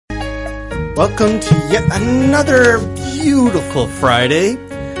Welcome to yet another beautiful Friday.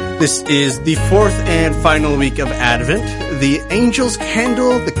 This is the fourth and final week of Advent, the Angel's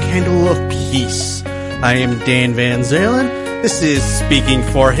Candle, the Candle of Peace. I am Dan Van Zalen. This is Speaking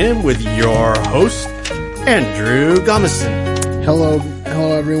for Him with your host, Andrew Gomison. Hello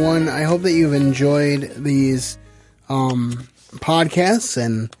everyone. I hope that you've enjoyed these podcasts,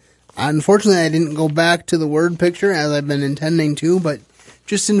 and unfortunately I didn't go back to the word picture as I've been intending to, but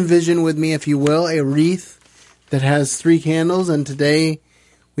just envision with me, if you will, a wreath that has 3 candles, and today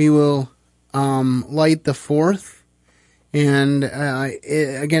we will light the fourth, and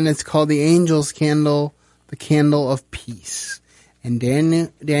again it's called the Angel's Candle, the Candle of Peace. And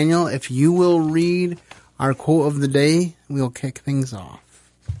Daniel, if you will read our quote of the day, we'll kick things off.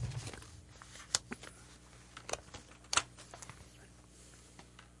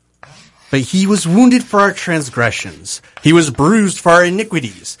 But he was wounded for our transgressions. He was bruised for our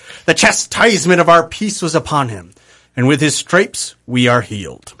iniquities. The chastisement of our peace was upon him. And with his stripes we are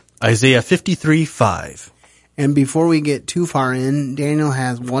healed. Isaiah 53:5. And before we get too far in, Daniel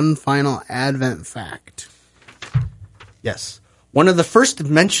has one final Advent fact. Yes. One of the first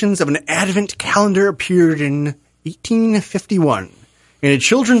mentions of an Advent calendar appeared in 1851 in a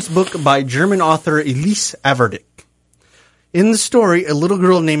children's book by German author Elise Averdick. In the story, a little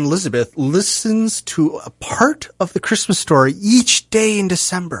girl named Elizabeth listens to a part of the Christmas story each day in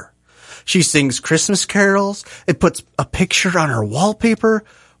December. She sings Christmas carols. It puts a picture on her wallpaper.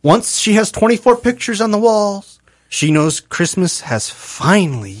 Once she has 24 pictures on the walls, she knows Christmas has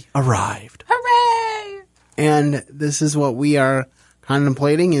finally arrived. Hooray! And this is what we are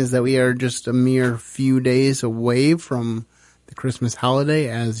contemplating, is that we are just a mere few days away from the Christmas holiday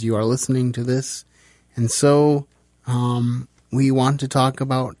as you are listening to this. And so we want to talk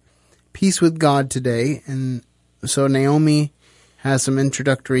about peace with God today. And so Naomi has some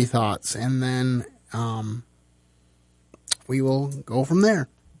introductory thoughts, and then we will go from there.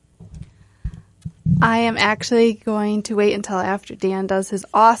 I am actually going to wait until after Dan does his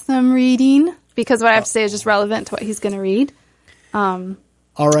awesome reading, because what I have to say is just relevant to what he's going to read. All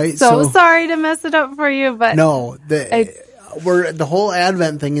right. So sorry to mess it up for you, but no, the whole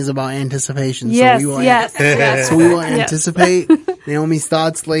Advent thing is about anticipation. Yes, so we will yes. So we will anticipate Naomi's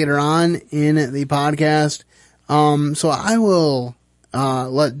thoughts later on in the podcast. So I will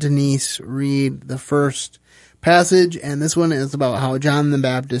let Denise read the first passage, and this one is about how John the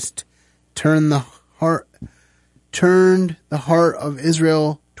Baptist turned the heart of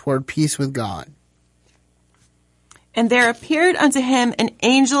Israel toward peace with God. And there appeared unto him an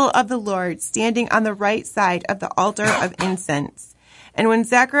angel of the Lord standing on the right side of the altar of incense. And when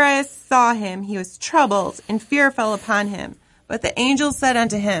Zacharias saw him, he was troubled, and fear fell upon him. But the angel said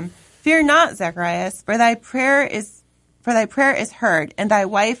unto him, Fear not, Zacharias, for thy prayer is heard, and thy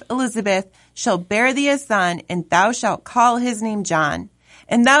wife Elizabeth shall bear thee a son, and thou shalt call his name John.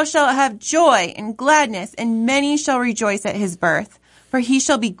 And thou shalt have joy and gladness, and many shall rejoice at his birth. For he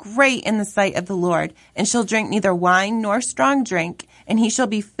shall be great in the sight of the Lord, and shall drink neither wine nor strong drink, and he shall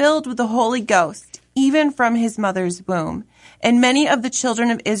be filled with the Holy Ghost, even from his mother's womb. And many of the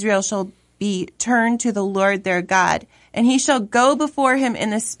children of Israel shall be turned to the Lord their God, and he shall go before him in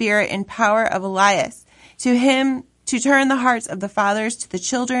the spirit and power of Elias, to him to turn the hearts of the fathers to the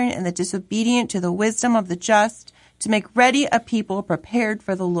children, and the disobedient to the wisdom of the just, to make ready a people prepared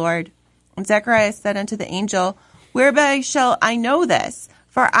for the Lord. And Zacharias said unto the angel, Whereby shall I know this?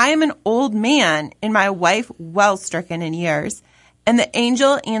 For I am an old man, and my wife well stricken in years. And the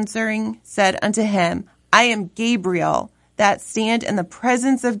angel answering said unto him, I am Gabriel, that stand in the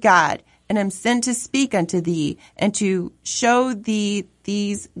presence of God, and am sent to speak unto thee, and to show thee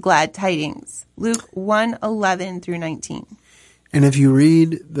these glad tidings. Luke 1:11 through 19. And if you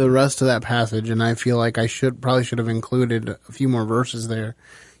read the rest of that passage, and I feel like I probably should have included a few more verses there,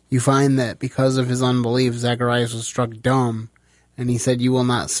 you find that because of his unbelief, Zacharias was struck dumb, and he said, You will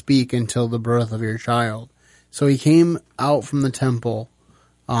not speak until the birth of your child. So he came out from the temple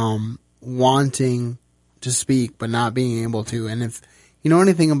wanting to speak, but not being able to. And if you know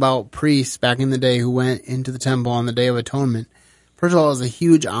anything about priests back in the day who went into the temple on the Day of Atonement, first of all, it was a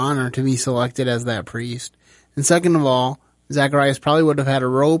huge honor to be selected as that priest. And second of all, Zacharias probably would have had a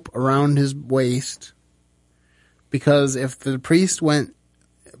rope around his waist, because if the priest went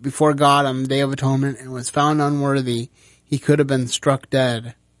before God on the Day of Atonement and was found unworthy, he could have been struck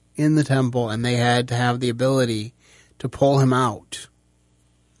dead in the temple, and they had to have the ability to pull him out.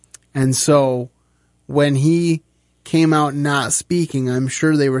 And so when he came out not speaking, I'm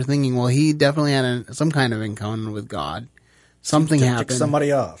sure they were thinking, well, he definitely had some kind of encounter with God. Something happened. Tick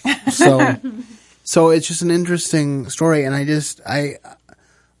somebody off. So it's just an interesting story, and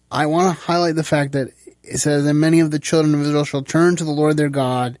I want to highlight the fact that it says, and many of the children of Israel shall turn to the Lord their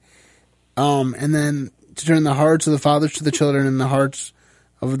God, and then to turn the hearts of the fathers to the children and the hearts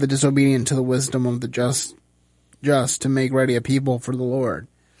of the disobedient to the wisdom of the just to make ready a people for the Lord.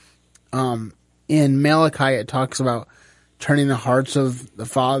 In Malachi, it talks about turning the hearts of the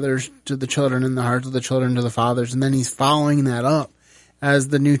fathers to the children and the hearts of the children to the fathers. And then he's following that up as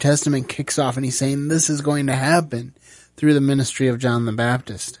the New Testament kicks off, and he's saying this is going to happen through the ministry of John the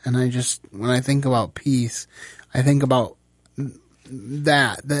Baptist. And when I think about peace, I think about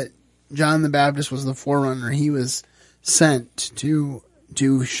that John the Baptist was the forerunner. He was sent to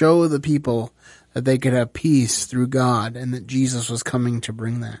show the people that they could have peace through God, and that Jesus was coming to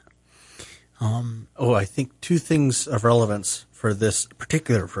bring that. I think two things of relevance for this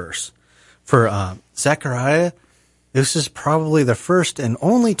particular verse. For Zechariah, this is probably the first and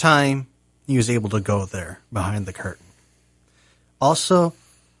only time he was able to go there behind the curtain. Also,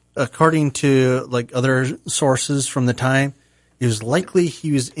 according to like other sources from the time, it was likely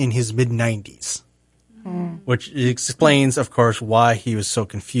he was in his mid-90s, which explains, of course, why he was so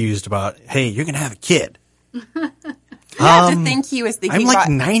confused about, hey, you're going to have a kid. You have to think he was thinking I'm like about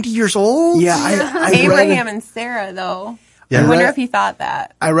 90 years old? Yeah, I Abraham and Sarah, though. Yeah. I wonder if he thought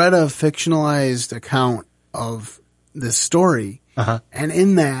that. I read a fictionalized account of this story, and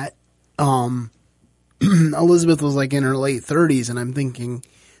in that, Elizabeth was like in her late 30s, and I'm thinking,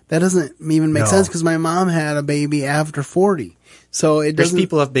 that doesn't even make sense because my mom had a baby after 40. So it There's doesn't.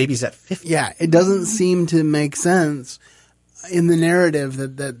 people who have babies at 50. Yeah, it doesn't seem to make sense in the narrative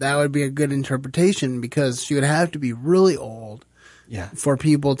that would be a good interpretation, because she would have to be really old for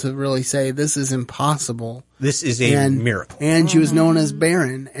people to really say this is impossible. This is a miracle. And she was known as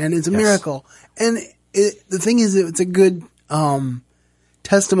barren, and it's a miracle. And the thing is, it's a good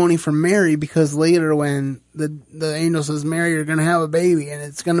testimony for Mary, because later when the angel says, Mary, you're going to have a baby, and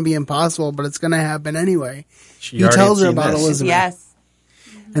it's going to be impossible, but it's going to happen anyway. He tells her about Elizabeth. Yes.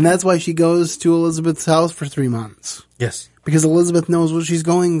 And that's why she goes to Elizabeth's house for 3 months. Yes. Because Elizabeth knows what she's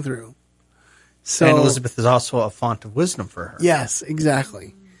going through. So, and Elizabeth is also a font of wisdom for her. Yes,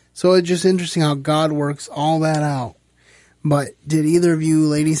 exactly. So it's just interesting how God works all that out. But did either of you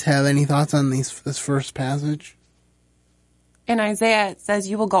ladies have any thoughts on this first passage? In Isaiah, it says,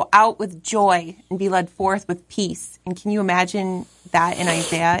 you will go out with joy and be led forth with peace. And can you imagine that in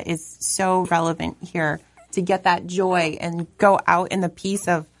Isaiah is so relevant here, to get that joy and go out in the peace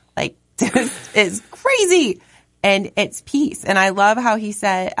of, like, this is crazy. And it's peace. And I love how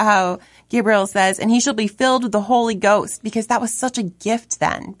Gabriel says, and he shall be filled with the Holy Ghost, because that was such a gift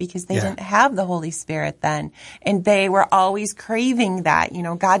then, because they didn't have the Holy Spirit then. And they were always craving that,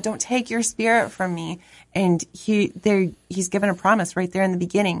 God, don't take your spirit from me. And he's given a promise right there in the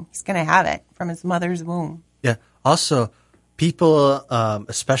beginning. He's going to have it from his mother's womb. Yeah. Also, people,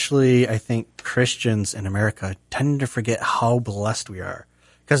 especially I think Christians in America, tend to forget how blessed we are.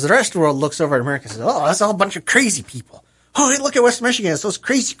 Because the rest of the world looks over at America and says, oh, that's all a bunch of crazy people. Oh, hey, look at West Michigan. It's those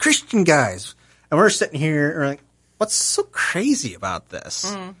crazy Christian guys. And we're sitting here and we're like, what's so crazy about this?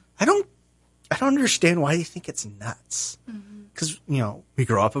 I don't understand why you think it's nuts. Because, we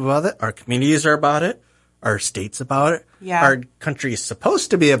grow up about it. Our communities are about it. Our state's about it. Yeah. Our country is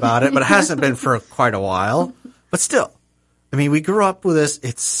supposed to be about it, but it hasn't been for quite a while. But still, we grew up with this.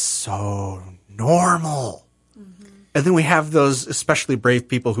 It's so normal. And then we have those especially brave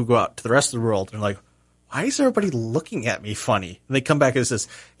people who go out to the rest of the world and are like, why is everybody looking at me funny? And they come back and says,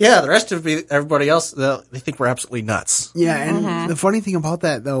 yeah, the rest of everybody else, they think we're absolutely nuts. Yeah, and the funny thing about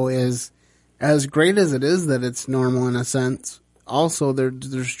that, though, is as great as it is that it's normal in a sense, also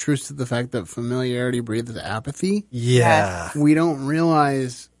there's truth to the fact that familiarity breeds apathy. Yeah. We don't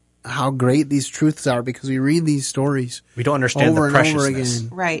realize how great these truths are because we read these stories. We don't understand over the and over preciousness.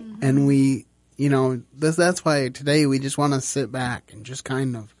 again. Right. And we, that's why today we just want to sit back and just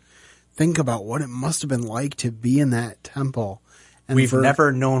kind of think about what it must have been like to be in that temple. And We've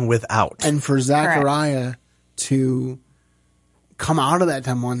never known without. And for Zechariah to come out of that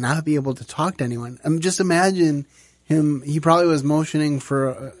temple and not be able to talk to anyone. Just imagine him. He probably was motioning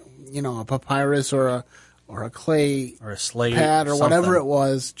for, a papyrus or a clay or a slate pad or something. whatever it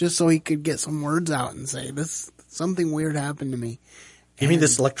was, just so he could get some words out and say, something weird happened to me. Give me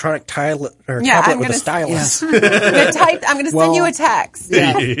this electronic tablet I'm with a gonna- stylus. I'm going to send you a text.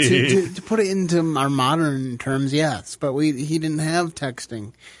 Yeah, to put it into our modern terms, yes, but he didn't have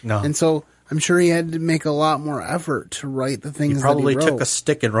texting. No. And so I'm sure he had to make a lot more effort to write the things He probably that he wrote. took a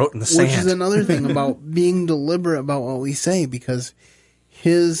stick and wrote in the sand. Which is another thing about being deliberate about what we say, because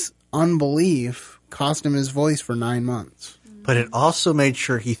his unbelief cost him his voice for 9 months. But it also made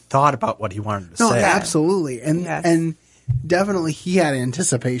sure he thought about what he wanted to say. Absolutely. And Yes. and definitely he had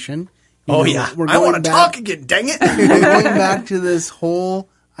anticipation. Oh, yeah. I want to talk again, dang it. We're going back to this whole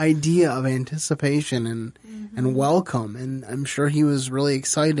idea of anticipation and welcome. And I'm sure he was really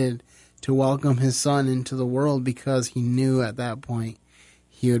excited to welcome his son into the world because he knew at that point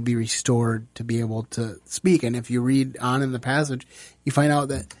he would be restored to be able to speak. And if you read on in the passage, you find out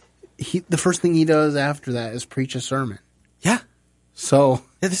that the first thing he does after that is preach a sermon. Yeah. So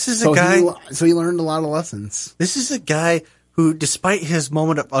this is a guy. He learned a lot of lessons. This is a guy who, despite his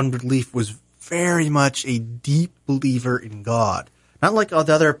moment of unbelief, was very much a deep believer in God. Not like all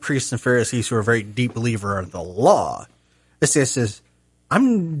the other priests and Pharisees who are very deep believer in the law. This guy says, I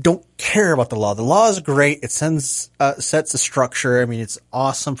don't care about the law. The law is great. It sets a structure. I mean, it's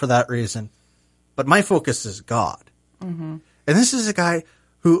awesome for that reason. But my focus is God. Mm-hmm. And this is a guy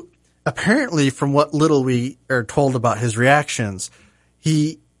who, apparently, from what little we are told about his reactions,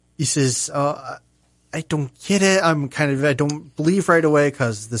 he says, I don't get it. I don't believe right away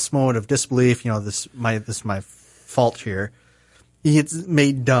because this moment of disbelief, this is my fault here. He gets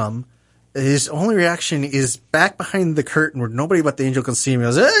made dumb. His only reaction is back behind the curtain where nobody but the angel can see him. He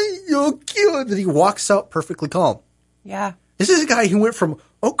goes, hey, you're cute. And he walks out perfectly calm. Yeah. This is a guy who went from,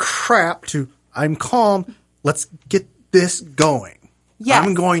 oh crap, to I'm calm. Let's get this going. Yes.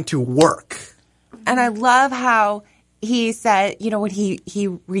 I'm going to work. And I love how he said, when he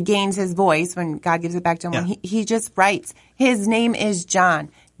regains his voice, when God gives it back to him, when he just writes, his name is John.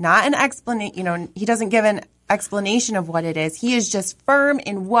 Not an explanation, he doesn't give an explanation of what it is. He is just firm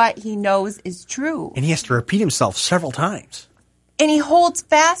in what he knows is true. And he has to repeat himself several times. And he holds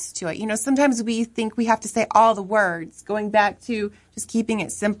fast to it. Sometimes we think we have to say all the words, going back to just keeping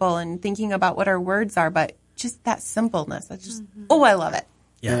it simple and thinking about what our words are, but just that simpleness. That's just, I love it.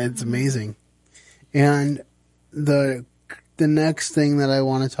 Yeah, it's amazing. And the next thing that I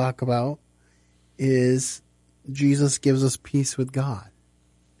want to talk about is Jesus gives us peace with God.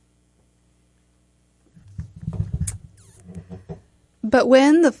 But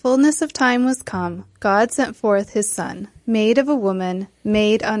when the fullness of time was come, God sent forth his Son, made of a woman,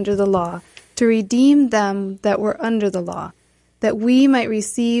 made under the law, to redeem them that were under the law, that we might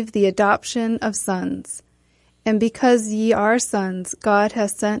receive the adoption of sons. And because ye are sons, God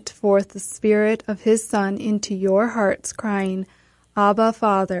hath sent forth the Spirit of his Son into your hearts, crying, Abba,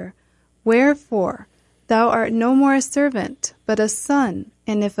 Father. Wherefore, thou art no more a servant, but a son,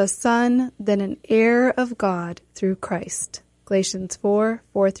 and if a son, then an heir of God through Christ. Galatians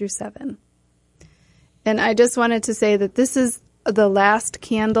 4:4-7. And I just wanted to say that this is the last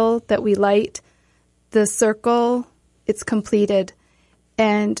candle that we light. The circle, it's completed.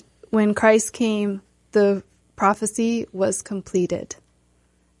 And when Christ came, the prophecy was completed.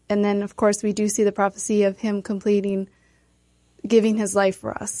 And then, of course, we do see the prophecy of him completing, giving his life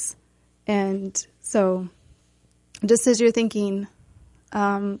for us. And so, just as you're thinking,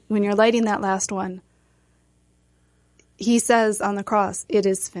 when you're lighting that last one, he says on the cross, it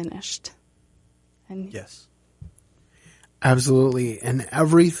is finished. And yes. Absolutely. And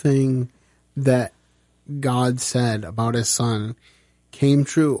everything that God said about his son came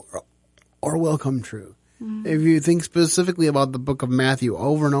true or will come true. Mm-hmm. If you think specifically about the book of Matthew,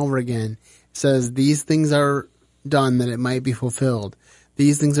 over and over again, it says these things are done that it might be fulfilled.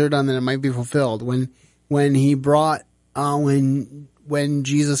 These things are done that it might be fulfilled. When he brought, when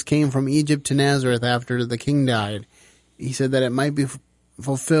Jesus came from Egypt to Nazareth after the king died, he said that it might be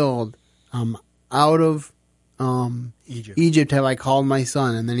fulfilled. Out of Egypt have I called my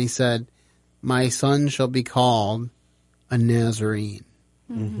son. And then he said, my son shall be called a Nazarene.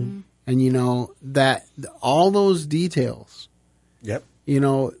 Mm-hmm. And that all those details. Yep.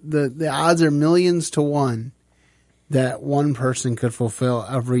 The odds are millions to one that one person could fulfill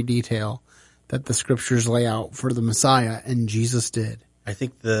every detail that the scriptures lay out for the Messiah, and Jesus did. I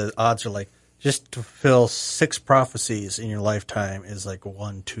think the odds are like, just to fulfill 6 prophecies in your lifetime is like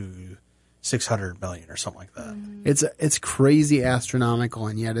 1 to 600 million or something like that. It's crazy astronomical,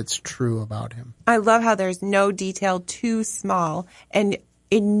 and yet it's true about him. I love how there's no detail too small, and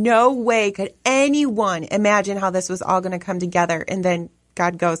in no way could anyone imagine how this was all going to come together. And then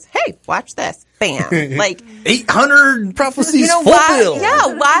God goes, hey, watch this. Bam. Like 800 prophecies fulfilled.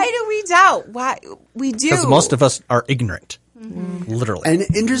 Why do we doubt? Why we do? Because most of us are ignorant. Mm-hmm. Literally.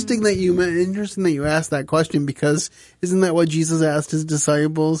 And interesting that you asked that question, because isn't that what Jesus asked his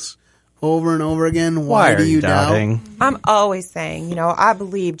disciples over and over again? Why do you doubt? I'm always saying, I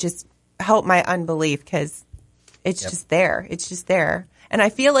believe, just help my unbelief, because it's just there. It's just there. And I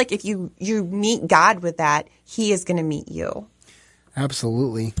feel like if you meet God with that, he is going to meet you.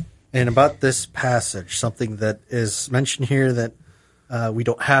 Absolutely. And about this passage, something that is mentioned here that we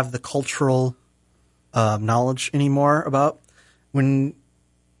don't have the cultural knowledge anymore about when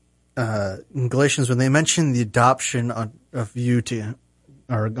in Galatians, when they mention the adoption of you to,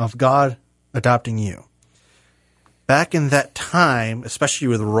 or of God adopting you. Back in that time, especially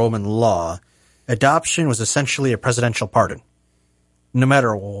with Roman law, adoption was essentially a presidential pardon. No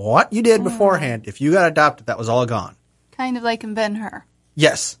matter what you did beforehand, if you got adopted, that was all gone. Kind of like in Ben-Hur.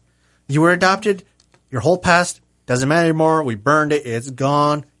 Yes. You were adopted, your whole past doesn't matter anymore. We burned it, it's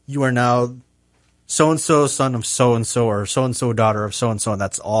gone. You are now so-and-so son of so-and-so, or so-and-so daughter of so-and-so, and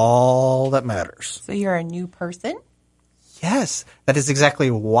that's all that matters. So you're a new person? Yes. That is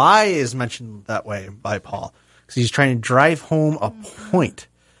exactly why it is mentioned that way by Paul. Because he's trying to drive home a point.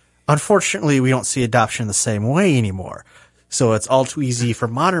 Unfortunately, we don't see adoption the same way anymore. So it's all too easy for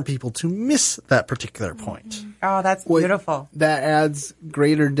modern people to miss that particular point. Oh, that's beautiful. That adds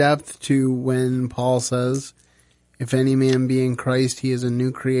greater depth to when Paul says, if any man be in Christ, he is a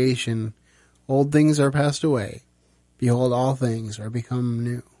new creation. Old things are passed away. Behold, all things are become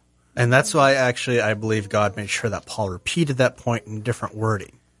new. And that's why I believe God made sure that Paul repeated that point in different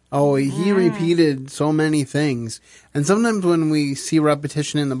wording. Oh, he repeated so many things. And sometimes when we see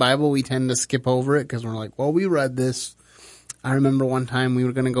repetition in the Bible, we tend to skip over it because we're like, well, we read this. I remember one time we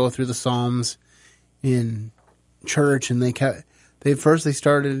were going to go through the Psalms in church, and they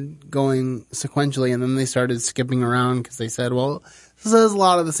started going sequentially, and then they started skipping around because they said, well, this says a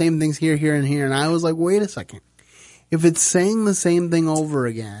lot of the same things here, here, and here. And I was like, wait a second. If it's saying the same thing over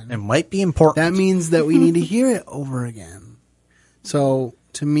again, it might be important. That means that we need to hear it over again. So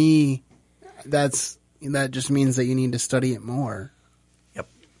to me, that just means that you need to study it more. Yep.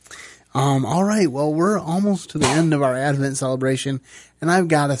 All right. Well, we're almost to the end of our Advent celebration, and I've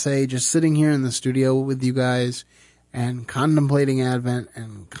got to say, just sitting here in the studio with you guys and contemplating Advent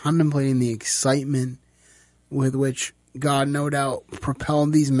and contemplating the excitement with which God no doubt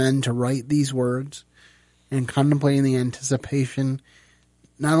propelled these men to write these words, and contemplating the anticipation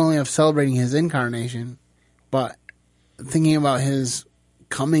not only of celebrating his incarnation, but thinking about his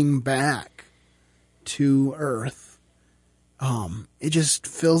coming back to earth, it just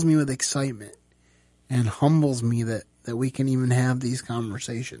fills me with excitement and humbles me that we can even have these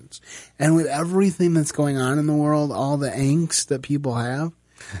conversations. And with everything that's going on in the world, all the angst that people have,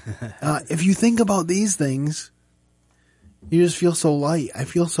 if you think about these things, you just feel so light. I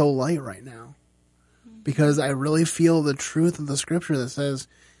feel so light right now because I really feel the truth of the scripture that says,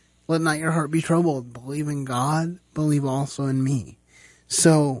 let not your heart be troubled. Believe in God, believe also in me.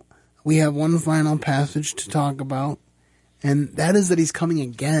 So we have one final passage to talk about, and that is that he's coming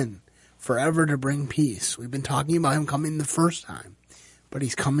again, forever to bring peace. We've been talking about him coming the first time, but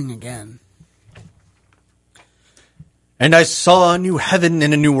he's coming again. And I saw a new heaven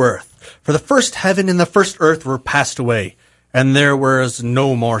and a new earth, for the first heaven and the first earth were passed away, and there was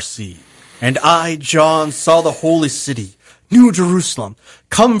no more sea. And I, John, saw the holy city, New Jerusalem,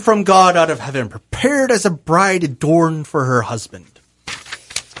 come from God out of heaven, prepared as a bride adorned for her husband.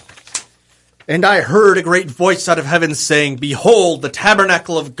 And I heard a great voice out of heaven saying, Behold, the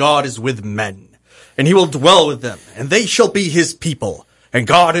tabernacle of God is with men, and he will dwell with them, and they shall be his people, and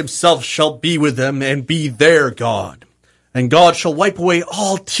God himself shall be with them and be their God. And God shall wipe away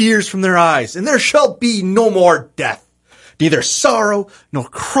all tears from their eyes, and there shall be no more death, neither sorrow, nor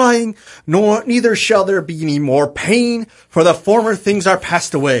crying, neither shall there be any more pain, for the former things are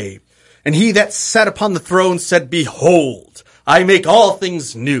passed away. And he that sat upon the throne said, Behold, I make all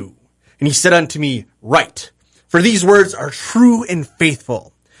things new. And he said unto me, Write, for these words are true and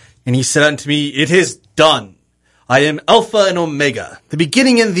faithful. And he said unto me, It is done. I am Alpha and Omega, the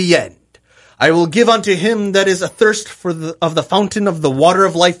beginning and the end. I will give unto him that is athirst of the fountain of the water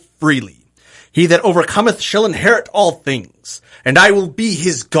of life freely. He that overcometh shall inherit all things, and I will be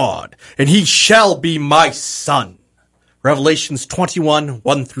his God, and he shall be my son. Revelations 21,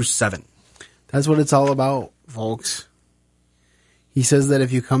 1-7. That's what it's all about, folks. He says that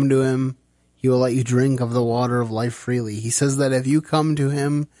if you come to him, he will let you drink of the water of life freely. He says that if you come to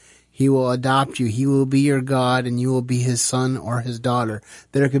him, he will adopt you. He will be your God, and you will be his son or his daughter.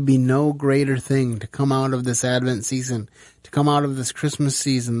 There could be no greater thing to come out of this Advent season, to come out of this Christmas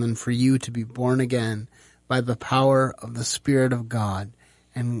season, than for you to be born again by the power of the Spirit of God.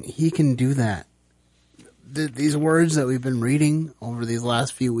 And he can do that. These words that we've been reading over these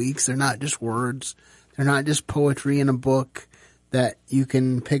last few weeks, they're not just words. They're not just poetry in a book that you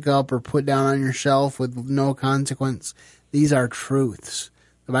can pick up or put down on your shelf with no consequence. These are truths.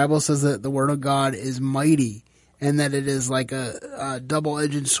 The Bible says that the Word of God is mighty and that it is like a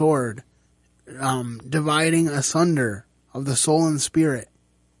double-edged sword, dividing asunder of the soul and spirit.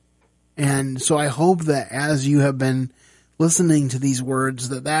 And so I hope that as you have been listening to these words,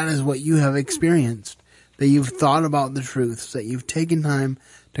 that is what you have experienced. that you've thought about the truths, that you've taken time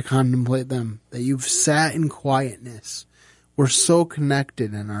to contemplate them, that you've sat in quietness. We're so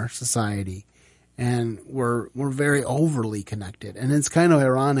connected in our society, and we're very overly connected. And it's kind of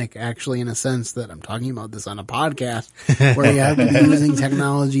ironic, actually, in a sense, that I'm talking about this on a podcast where you have to be using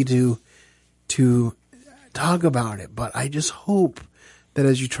technology to talk about it. But I just hope that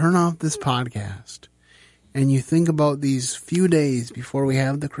as you turn off this podcast and you think about these few days before we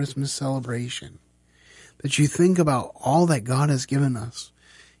have the Christmas celebration, that you think about all that God has given us.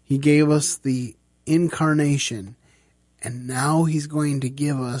 He gave us the incarnation, and now he's going to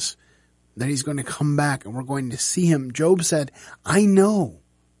give us that he's going to come back and we're going to see him. Job said, I know.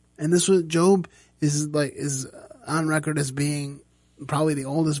 And this was, Job is on record as being probably the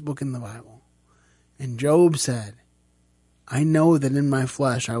oldest book in the Bible. And Job said, I know that in my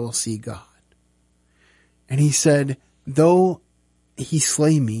flesh I will see God. And he said, though he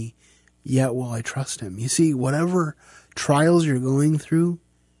slay me, yet will I trust him. You see, whatever trials you're going through,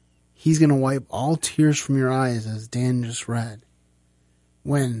 he's going to wipe all tears from your eyes, as Dan just read,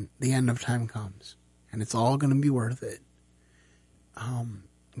 when the end of time comes. And it's all going to be worth it.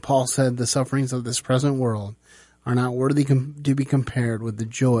 Paul said the sufferings of this present world are not worthy to be compared with the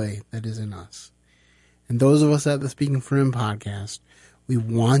joy that is in us. And those of us at the Speaking for Him podcast, we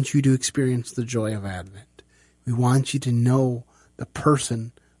want you to experience the joy of Advent. We want you to know the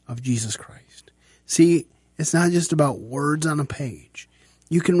person of Jesus Christ. See, it's not just about words on a page.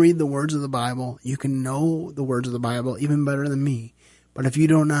 You can read the words of the Bible. You can know the words of the Bible even better than me. But if you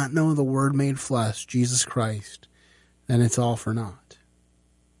do not know the Word made flesh, Jesus Christ, then it's all for naught.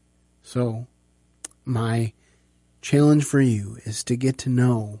 So, my challenge for you is to get to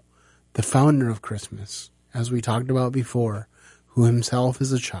know the founder of Christmas, as we talked about before, who himself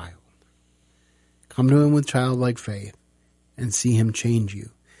is a child. Come to him with childlike faith and see him change you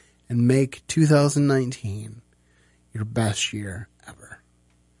and make 2019 your best year ever.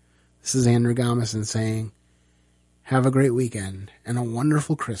 This is Andrew Gomison saying, have a great weekend and a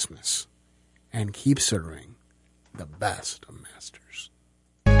wonderful Christmas, and keep serving the best of masters.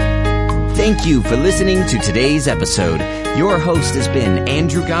 Thank you for listening to today's episode. Your host has been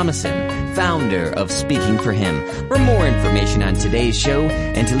Andrew Gomison, founder of Speaking for Him. For more information on today's show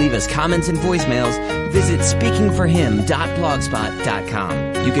and to leave us comments and voicemails, visit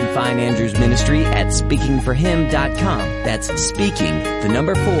speakingforhim.blogspot.com. You can find Andrew's ministry at speakingforhim.com. That's speaking, the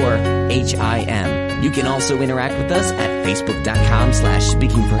number 4, HIM. You can also interact with us at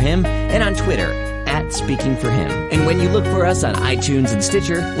facebook.com/speakingforhim and on Twitter @SpeakingForHim. And when you look for us on iTunes and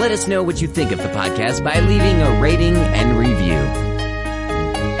Stitcher, let us know what you think of the podcast by leaving a rating and review.